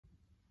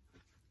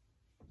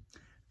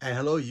And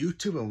hello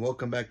YouTube, and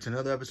welcome back to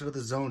another episode of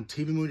The Zone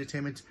TV Movie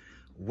Entertainment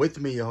with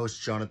me, your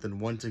host Jonathan,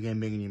 once again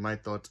bringing you my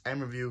thoughts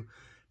and review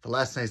for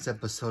last night's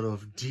episode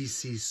of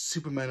DC's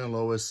Superman and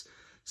Lois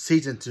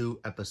Season 2,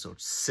 Episode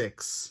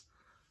 6.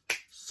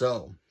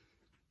 So,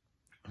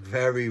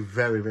 very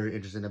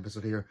interesting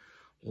episode here.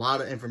 A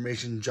lot of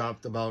information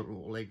dropped about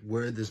like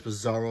where this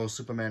Bizarro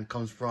Superman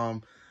comes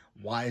from,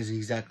 why is he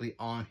exactly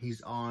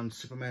on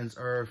Superman's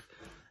Earth,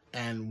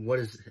 and what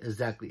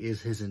exactly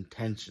is his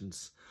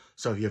intentions.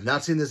 So if you have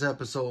not seen this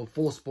episode,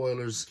 full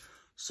spoilers,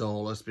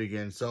 so let's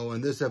begin. So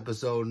in this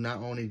episode, not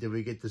only did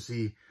we get to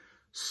see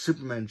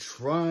Superman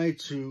try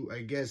to, I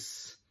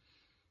guess,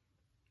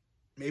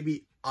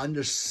 maybe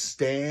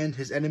understand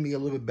his enemy a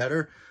little bit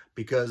better,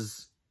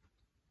 because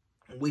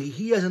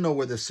he doesn't know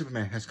where the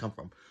Superman has come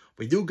from.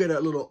 We do get a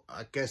little,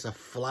 I guess, a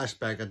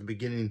flashback at the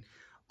beginning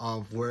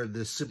of where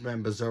the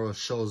Superman Bizarro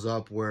shows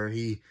up, where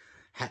he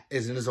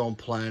is in his own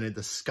planet.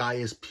 The sky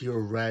is pure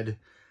red,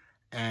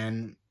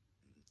 and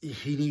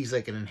he needs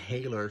like an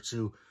inhaler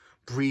to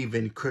breathe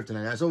in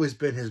kryptonite. That's always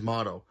been his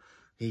motto.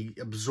 He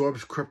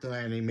absorbs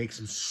kryptonite and he makes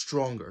him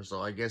stronger. So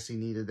I guess he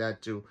needed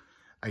that to,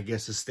 I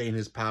guess, sustain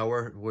his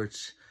power,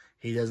 which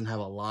he doesn't have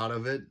a lot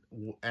of it.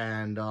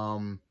 And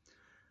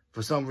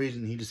for some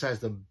reason, he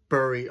decides to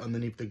bury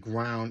underneath the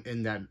ground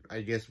in that,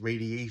 I guess,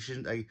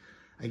 radiation.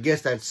 I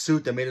guess that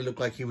suit that made it look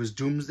like he was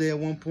Doomsday at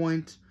one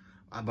point.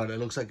 But it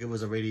looks like it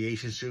was a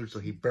radiation suit. So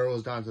he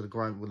burrows down to the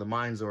ground where the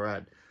mines are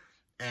at.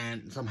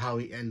 And somehow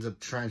he ends up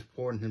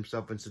transporting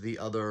himself into the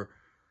other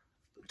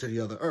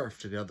Earth,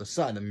 to the other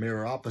side, the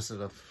mirror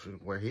opposite of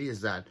where he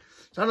is at.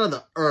 It's not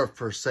another Earth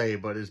per se,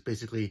 but it's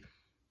basically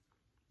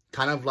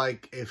kind of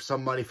like if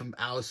somebody from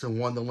Alice in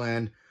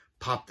Wonderland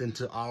popped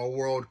into our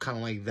world, kind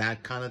of like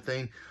that kind of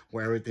thing,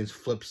 where everything's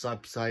flips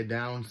upside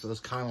down. So it's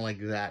kind of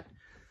like that.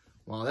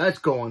 While that's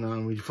going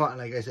on,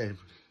 like I said,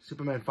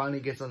 Superman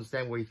finally gets to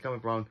understand where he's coming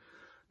from.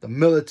 The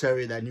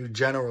military, that new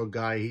general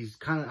guy, he's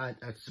kind of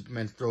at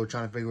Superman's throat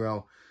trying to figure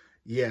out,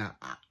 yeah,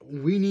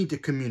 we need to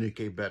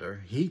communicate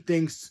better. He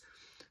thinks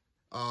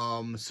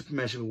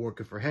Superman should be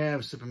working for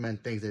him. Superman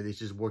thinks that they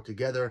should work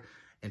together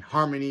in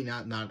harmony,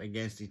 not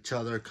against each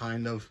other,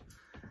 kind of.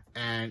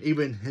 And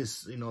even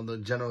his,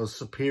 the general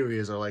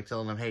superiors are like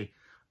telling him, hey,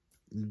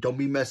 don't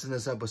be messing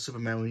this up with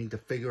Superman. We need to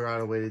figure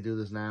out a way to do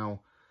this now.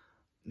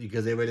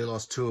 Because they already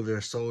lost 2 of their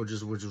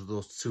soldiers, which was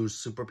those 2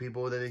 super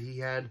people that he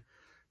had.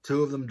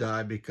 2 of them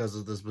died because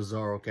of this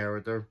Bizarro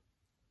character.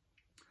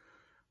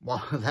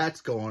 While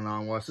that's going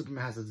on, while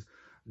Superman has to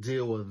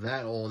deal with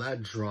all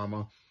that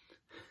drama,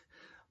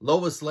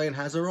 Lois Lane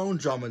has her own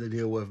drama to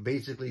deal with,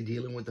 basically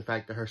dealing with the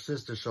fact that her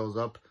sister shows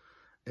up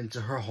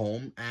into her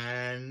home,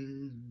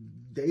 and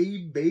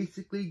they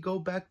basically go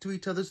back to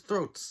each other's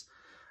throats.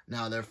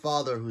 Now, their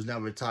father, who's now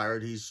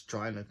retired, he's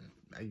trying to,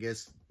 I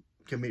guess,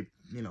 commit,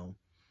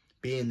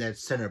 be in that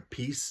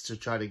centerpiece to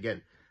try to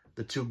get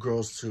the 2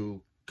 girls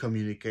to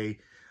communicate.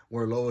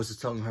 Where Lois is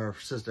telling her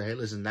sister, hey,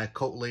 listen, that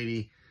coat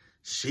lady,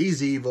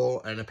 she's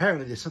evil. And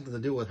apparently there's something to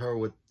do with her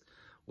with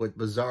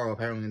Bizarro.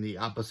 Apparently in the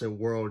opposite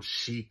world,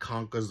 she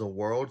conquers the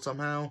world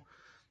somehow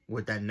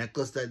with that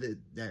necklace that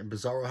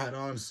Bizarro had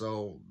on.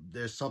 So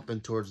there's something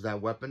towards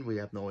that weapon. We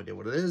have no idea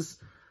what it is.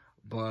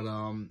 But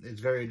it's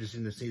very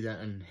interesting to see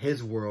that in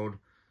his world,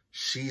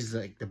 she's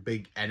like the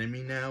big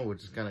enemy now,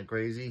 which is kind of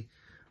crazy.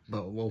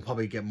 But we'll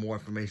probably get more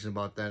information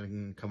about that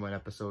in coming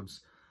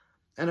episodes.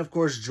 And, of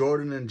course,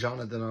 Jordan and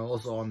Jonathan are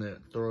also on their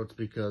throats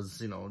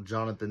because,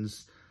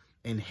 Jonathan's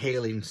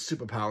inhaling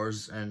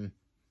superpowers and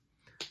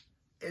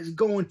it's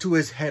going to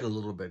his head a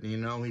little bit,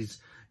 He's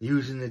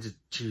using it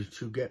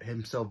to get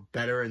himself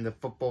better in the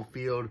football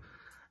field.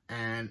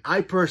 And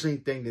I personally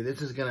think that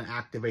this is going to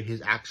activate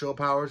his actual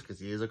powers because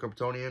he is a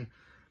Kryptonian.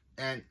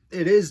 And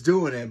it is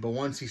doing it, but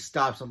once he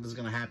stops, something's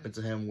going to happen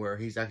to him where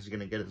he's actually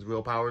going to get his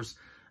real powers.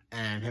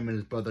 And him and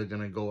his brother are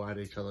going to go at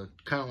each other.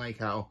 Kind of like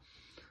how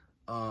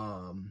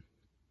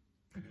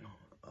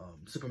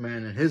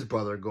Superman and his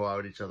brother go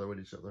out with each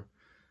other.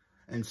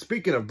 And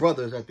speaking of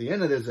brothers, at the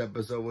end of this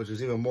episode, which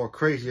is even more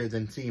crazier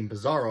than seeing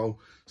Bizarro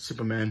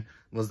Superman,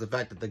 was the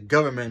fact that the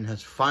government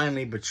has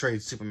finally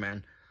betrayed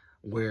Superman,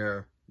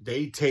 where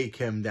they take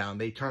him down.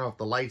 They turn off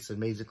the lights and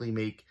basically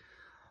make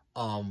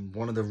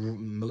one of the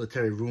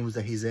military rooms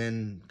that he's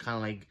in kind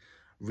of like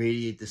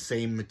radiate the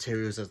same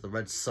materials as the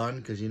Red Sun,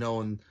 because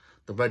and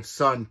the Red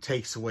Sun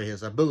takes away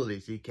his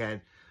abilities.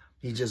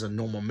 He's just a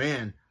normal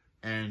man.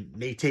 And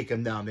they take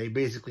him down. They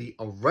basically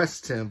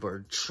arrest him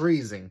for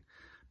treason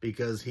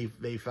because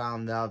they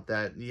found out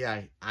that,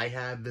 yeah, I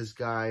have this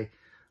guy.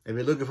 They've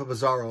been looking for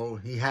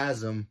Bizarro. He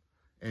has him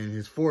in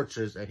his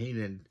fortress, and he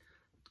didn't,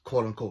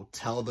 quote unquote,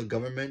 tell the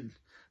government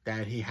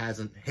that he has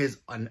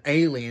an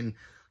alien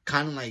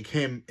kind of like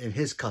him in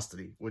his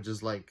custody, which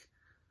is like,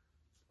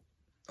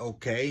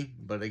 okay,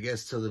 but I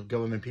guess to the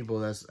government people,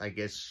 that's, I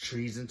guess,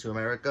 treason to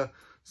America.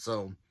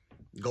 So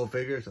go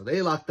figure. So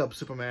they locked up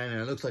Superman,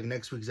 and it looks like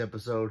next week's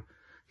episode,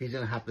 he's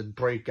going to have to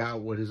break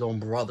out with his own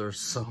brothers,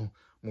 so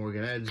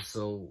Morgan Edge.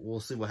 So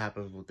we'll see what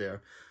happens with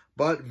there.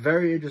 But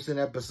very interesting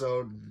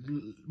episode.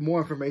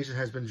 More information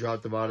has been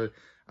dropped about it,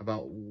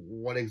 about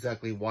what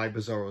exactly, why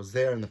Bizarro is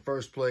there in the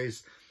first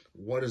place.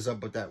 What is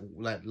up with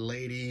that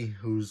lady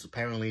who's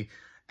apparently,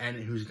 and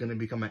who's going to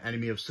become an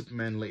enemy of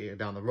Superman later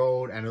down the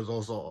road, and is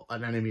also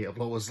an enemy of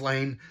Lois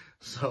Lane.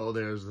 So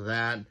there's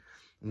that.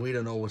 We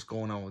don't know what's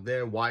going on with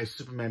there. Why is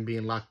Superman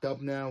being locked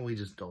up now? We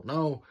just don't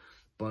know.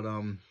 But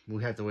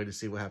we have to wait to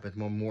see what happens.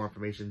 More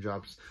information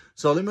drops.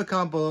 So leave me a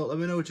comment below. Let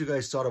me know what you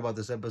guys thought about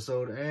this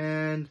episode,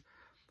 and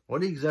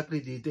what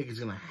exactly do you think is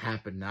going to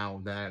happen now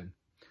that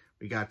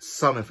we got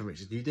some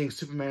information? Do you think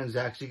Superman is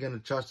actually going to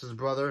trust his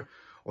brother,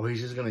 or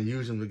he's just going to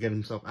use him to get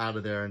himself out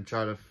of there and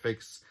try to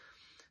fix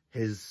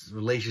his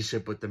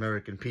relationship with the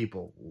American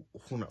people?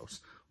 Who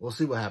knows? We'll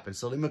see what happens.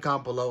 So leave me a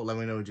comment below. Let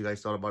me know what you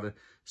guys thought about it.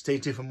 Stay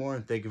tuned for more,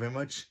 and thank you very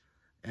much,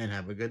 and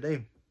have a good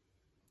day.